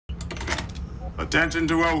Attention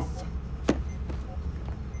to oath.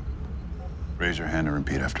 Raise your hand and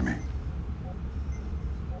repeat after me.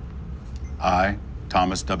 I,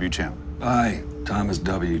 Thomas W. Chandler. I, Thomas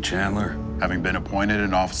W. Chandler. Having been appointed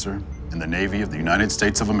an officer in the Navy of the United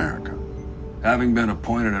States of America. Having been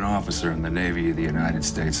appointed an officer in the Navy of the United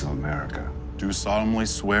States of America. Do solemnly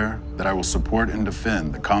swear that I will support and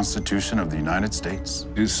defend the Constitution of the United States.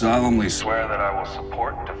 Do solemnly swear that I will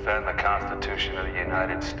support and defend the Constitution of the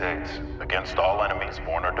United States. Against all enemies,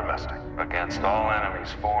 foreign or domestic. Against all enemies,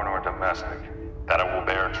 foreign or domestic. That I will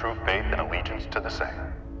bear true faith and allegiance to the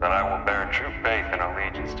same. That I will bear true faith and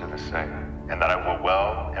allegiance to the same. And that I will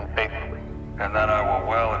well and faithfully. And that I will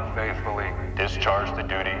well and faithfully. Discharge the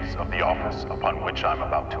duties of the office upon which I am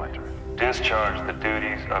about to enter. Discharge the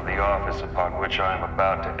duties of the office upon which I am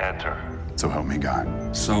about to enter. So help me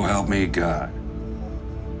God. So help me God.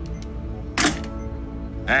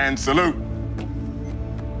 And salute.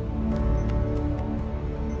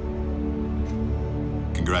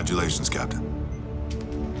 Congratulations, Captain.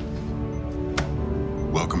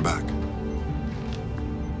 Welcome back.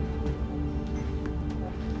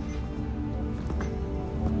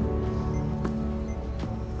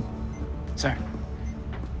 Sir.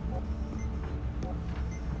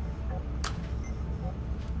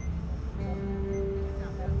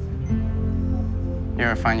 You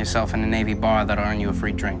ever find yourself in a Navy bar that'll earn you a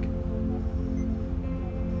free drink?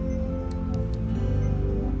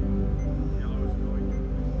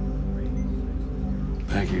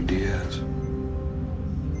 Thank you, Diaz.